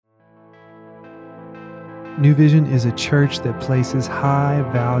New Vision is a church that places high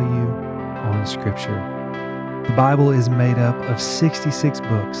value on Scripture. The Bible is made up of 66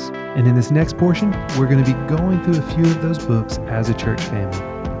 books, and in this next portion, we're going to be going through a few of those books as a church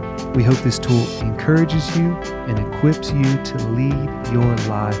family. We hope this tool encourages you and equips you to lead your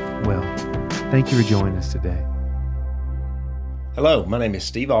life well. Thank you for joining us today. Hello, my name is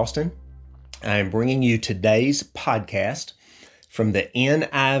Steve Austin. I am bringing you today's podcast from the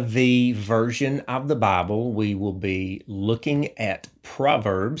NIV version of the Bible. We will be looking at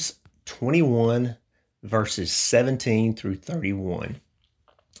Proverbs 21, verses 17 through 31.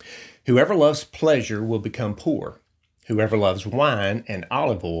 Whoever loves pleasure will become poor. Whoever loves wine and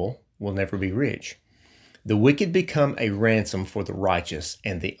olive oil will never be rich. The wicked become a ransom for the righteous,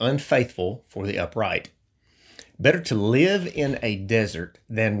 and the unfaithful for the upright. Better to live in a desert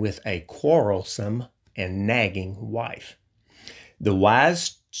than with a quarrelsome and nagging wife. The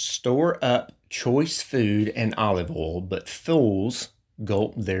wise store up choice food and olive oil, but fools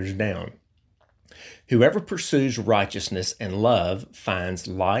gulp theirs down. Whoever pursues righteousness and love finds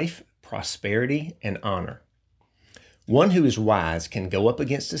life, prosperity, and honor. One who is wise can go up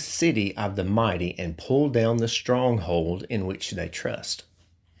against a city of the mighty and pull down the stronghold in which they trust.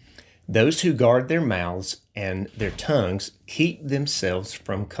 Those who guard their mouths and their tongues keep themselves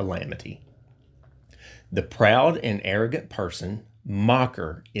from calamity. The proud and arrogant person,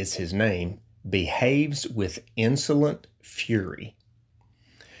 mocker is his name, behaves with insolent fury.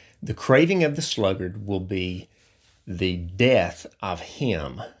 The craving of the sluggard will be the death of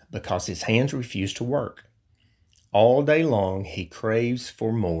him because his hands refuse to work. All day long he craves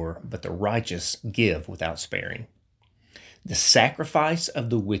for more, but the righteous give without sparing. The sacrifice of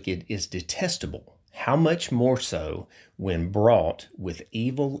the wicked is detestable, how much more so when brought with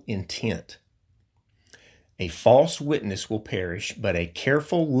evil intent. A false witness will perish, but a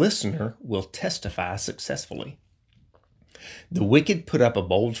careful listener will testify successfully. The wicked put up a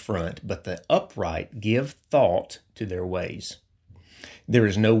bold front, but the upright give thought to their ways. There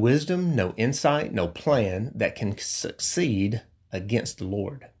is no wisdom, no insight, no plan that can succeed against the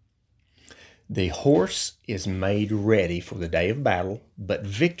Lord. The horse is made ready for the day of battle, but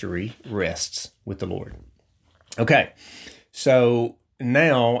victory rests with the Lord. Okay, so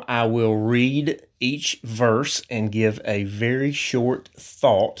now I will read each verse and give a very short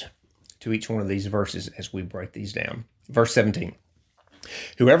thought to each one of these verses as we break these down. Verse 17.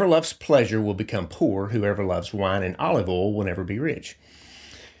 Whoever loves pleasure will become poor. Whoever loves wine and olive oil will never be rich.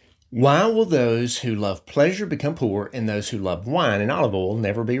 Why will those who love pleasure become poor and those who love wine and olive oil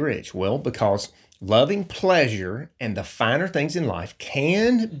never be rich? Well, because loving pleasure and the finer things in life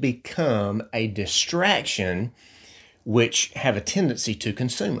can become a distraction which have a tendency to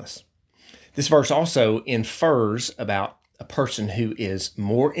consume us. This verse also infers about a person who is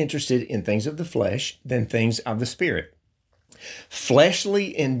more interested in things of the flesh than things of the spirit.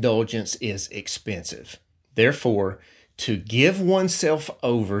 Fleshly indulgence is expensive. Therefore, to give oneself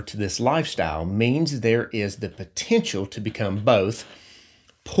over to this lifestyle means there is the potential to become both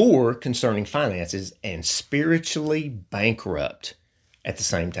poor concerning finances and spiritually bankrupt at the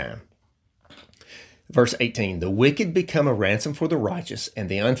same time. Verse 18, the wicked become a ransom for the righteous and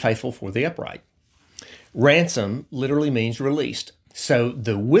the unfaithful for the upright. Ransom literally means released. So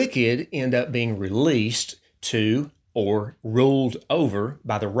the wicked end up being released to or ruled over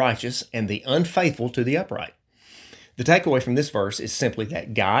by the righteous and the unfaithful to the upright. The takeaway from this verse is simply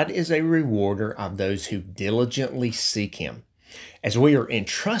that God is a rewarder of those who diligently seek Him. As we are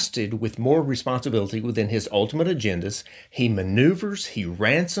entrusted with more responsibility within His ultimate agendas, He maneuvers, He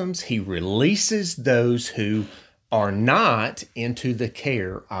ransoms, He releases those who are not into the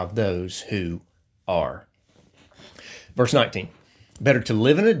care of those who are. Verse 19, better to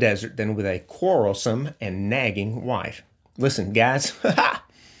live in a desert than with a quarrelsome and nagging wife. Listen, guys,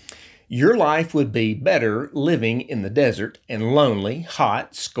 your life would be better living in the desert and lonely,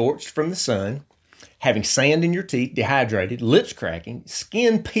 hot, scorched from the sun, having sand in your teeth, dehydrated, lips cracking,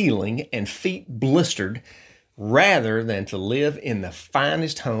 skin peeling, and feet blistered, rather than to live in the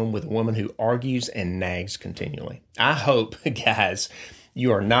finest home with a woman who argues and nags continually. I hope, guys,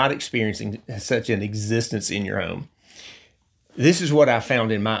 you are not experiencing such an existence in your home. This is what I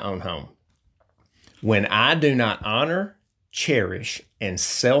found in my own home. When I do not honor, cherish, and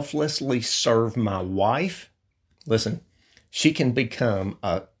selflessly serve my wife, listen, she can become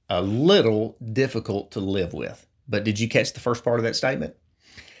a little difficult to live with. But did you catch the first part of that statement?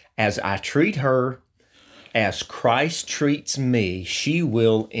 As I treat her as Christ treats me, she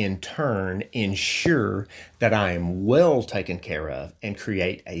will in turn ensure that I am well taken care of and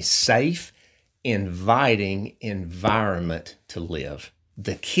create a safe, inviting environment to live.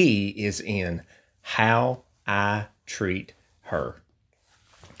 The key is in how I treat her.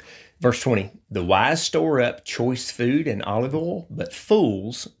 Verse 20, the wise store up choice food and olive oil, but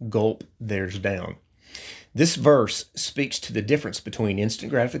fools gulp theirs down. This verse speaks to the difference between instant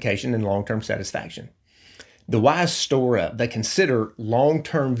gratification and long-term satisfaction. The wise store up. They consider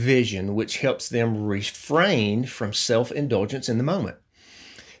long-term vision, which helps them refrain from self-indulgence in the moment.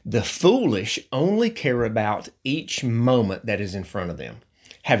 The foolish only care about each moment that is in front of them.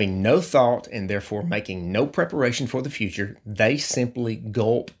 Having no thought and therefore making no preparation for the future, they simply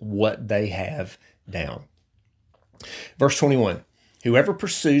gulp what they have down. Verse 21, whoever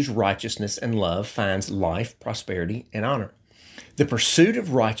pursues righteousness and love finds life, prosperity, and honor. The pursuit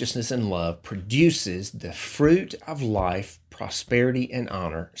of righteousness and love produces the fruit of life, prosperity, and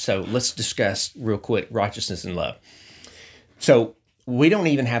honor. So let's discuss real quick righteousness and love. So we don't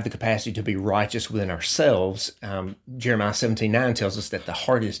even have the capacity to be righteous within ourselves. Jeremiah 17:9 tells us that the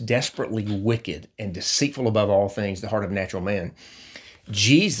heart is desperately wicked and deceitful above all things, the heart of natural man.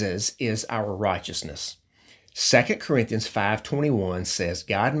 Jesus is our righteousness. 2 Corinthians 5:21 says,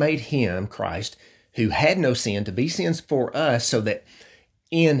 God made him, Christ, who had no sin, to be sin for us, so that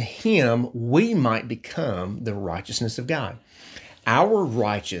in him we might become the righteousness of God. Our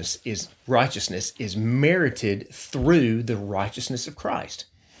righteousness is merited through the righteousness of Christ.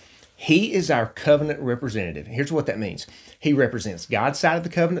 He is our covenant representative. Here's what that means. He represents God's side of the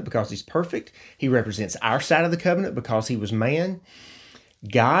covenant because he's perfect. He represents our side of the covenant because he was man.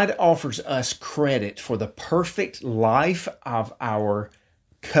 God offers us credit for the perfect life of our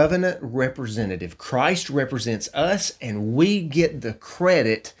covenant representative. Christ represents us, and we get the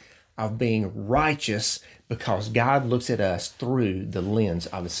credit of being righteous because God looks at us through the lens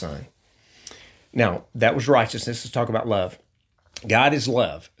of the Son. Now, that was righteousness. Let's talk about love. God is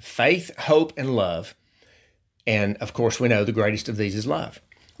love, faith, hope, and love. And of course, we know the greatest of these is love.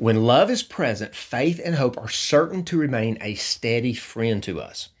 When love is present, faith and hope are certain to remain a steady friend to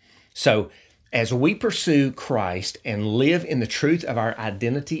us. So, as we pursue Christ and live in the truth of our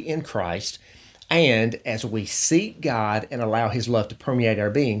identity in Christ, and as we seek God and allow his love to permeate our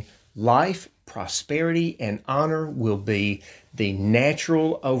being, life, prosperity, and honor will be the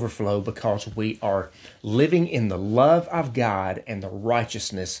natural overflow because we are living in the love of God and the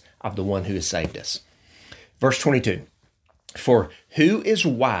righteousness of the one who has saved us. Verse 22, for who is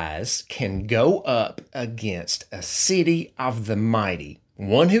wise can go up against a city of the mighty?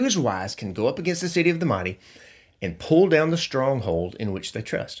 One who is wise can go up against the city of the mighty and pull down the stronghold in which they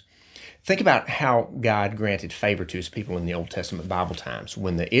trust. Think about how God granted favor to his people in the Old Testament Bible times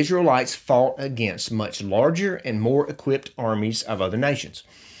when the Israelites fought against much larger and more equipped armies of other nations.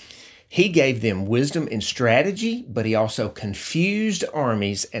 He gave them wisdom and strategy, but he also confused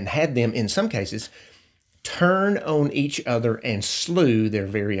armies and had them, in some cases, turn on each other and slew their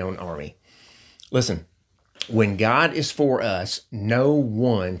very own army. Listen, when God is for us, no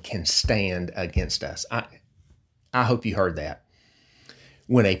one can stand against us. I hope you heard that.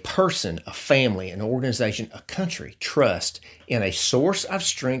 When a person, a family, an organization, a country trust in a source of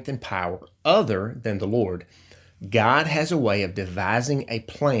strength and power other than the Lord, God has a way of devising a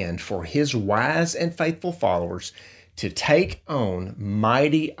plan for his wise and faithful followers to take on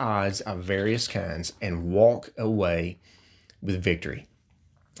mighty odds of various kinds and walk away with victory.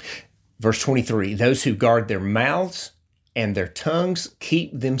 Verse 23, those who guard their mouths and their tongues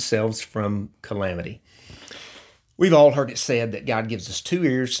keep themselves from calamity. We've all heard it said that God gives us 2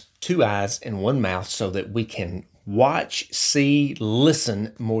 ears, 2 eyes, and 1 mouth so that we can watch, see,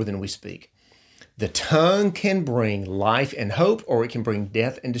 listen more than we speak. The tongue can bring life and hope, or it can bring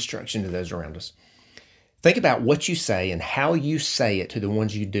death and destruction to those around us. Think about what you say and how you say it to the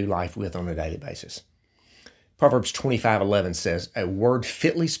ones you do life with on a daily basis. Proverbs 25:11 says, a word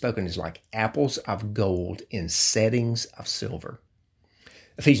fitly spoken is like apples of gold in settings of silver.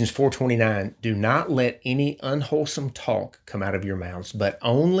 Ephesians 4:29, do not let any unwholesome talk come out of your mouths, but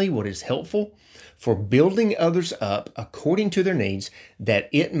only what is helpful for building others up according to their needs, that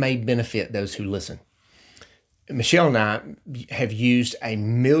it may benefit those who listen. Michelle and I have used a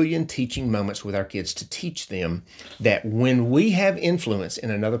million teaching moments with our kids to teach them that when we have influence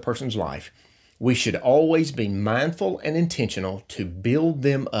in another person's life, we should always be mindful and intentional to build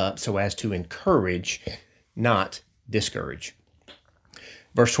them up so as to encourage, not discourage.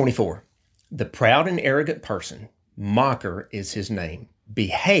 Verse 24, the proud and arrogant person, mocker is his name,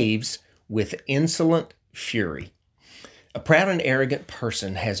 behaves with insolent fury. A proud and arrogant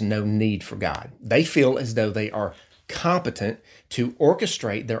person has no need for God. They feel as though they are competent to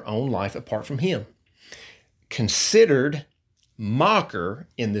orchestrate their own life apart from him. Considered mocker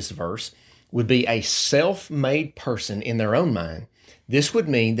in this verse would be a self-made person in their own mind This would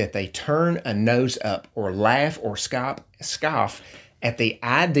mean that they turn a nose up or laugh or scoff at the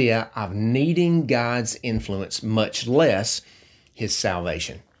idea of needing God's influence, much less his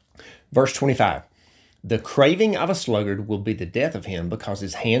salvation. Verse 25, the craving of a sluggard will be the death of him because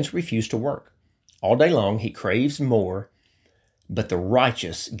his hands refuse to work. All day long he craves more, but the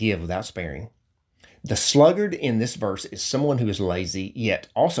righteous give without sparing. The sluggard in this verse is someone who is lazy, yet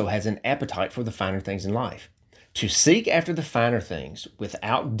also has an appetite for the finer things in life. To seek after the finer things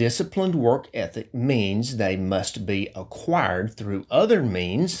without disciplined work ethic means they must be acquired through other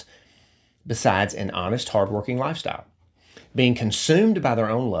means besides an honest, hardworking lifestyle. Being consumed by their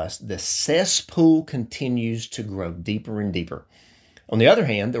own lust, the cesspool continues to grow deeper and deeper. On the other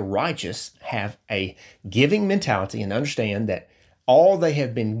hand, the righteous have a giving mentality and understand that all they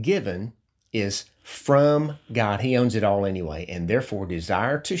have been given is from God. He owns it all anyway, and therefore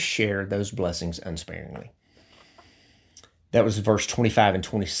desire to share those blessings unsparingly. That was verse 25 and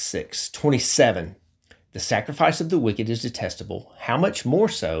 26. 27, the sacrifice of the wicked is detestable. How much more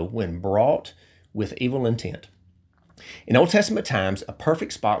so when brought with evil intent? In Old Testament times, a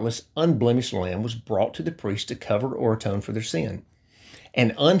perfect, spotless, unblemished lamb was brought to the priest to cover or atone for their sin.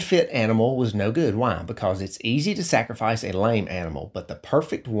 An unfit animal was no good. Why? Because it's easy to sacrifice a lame animal, but the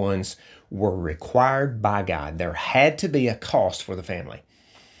perfect ones were required by God. There had to be a cost for the family.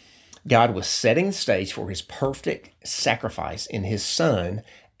 God was setting the stage for his perfect sacrifice in his Son,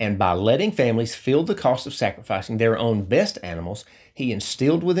 and by letting families feel the cost of sacrificing their own best animals, he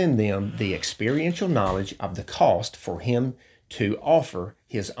instilled within them the experiential knowledge of the cost for him to offer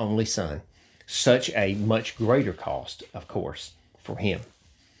his only Son. Such a much greater cost, of course, for him.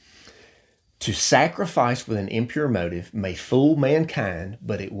 To sacrifice with an impure motive may fool mankind,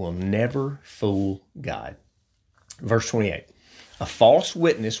 but it will never fool God. Verse 28. A false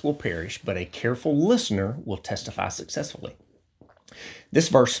witness will perish, but a careful listener will testify successfully. This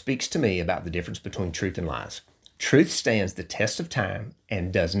verse speaks to me about the difference between truth and lies. Truth stands the test of time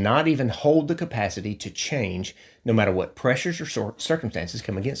and does not even hold the capacity to change no matter what pressures or circumstances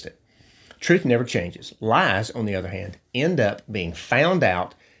come against it. Truth never changes. Lies, on the other hand, end up being found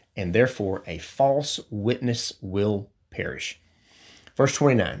out, and therefore a false witness will perish. Verse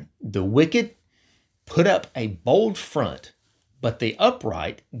 29, the wicked put up a bold front, but the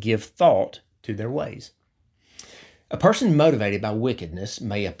upright give thought to their ways. A person motivated by wickedness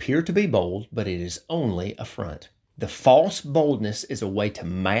may appear to be bold, but it is only a front. The false boldness is a way to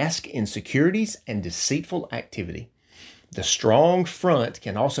mask insecurities and deceitful activity. The strong front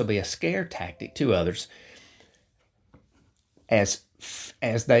can also be a scare tactic to others as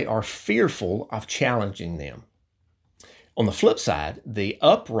they are fearful of challenging them. On the flip side, the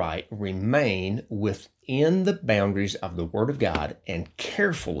upright remain within the boundaries of the Word of God and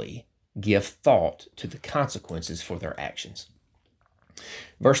carefully give thought to the consequences for their actions.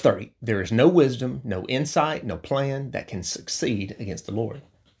 Verse 30, there is no wisdom, no insight, no plan that can succeed against the Lord.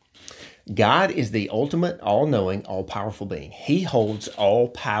 God is the ultimate, all-knowing, all-powerful being. He holds all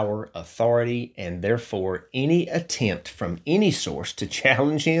power, authority, and therefore any attempt from any source to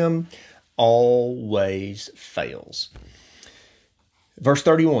challenge him always fails. Verse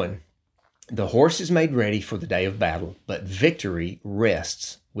 31, the horse is made ready for the day of battle, but victory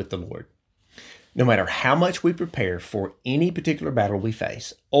rests with the Lord. No matter how much we prepare for any particular battle we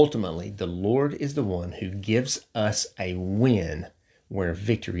face, ultimately the Lord is the one who gives us a win where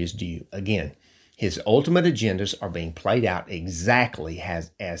victory is due. Again, his ultimate agendas are being played out exactly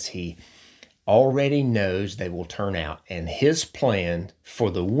as he already knows they will turn out, and his plan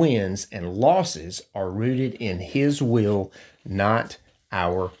for the wins and losses are rooted in his will, not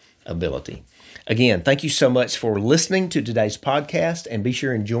our ability. Again, thank you so much for listening to today's podcast, and be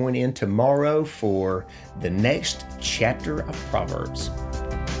sure and join in tomorrow for the next chapter of Proverbs.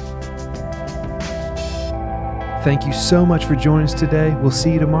 Thank you so much for joining us today. We'll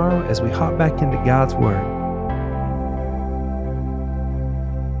see you tomorrow as we hop back into God's Word.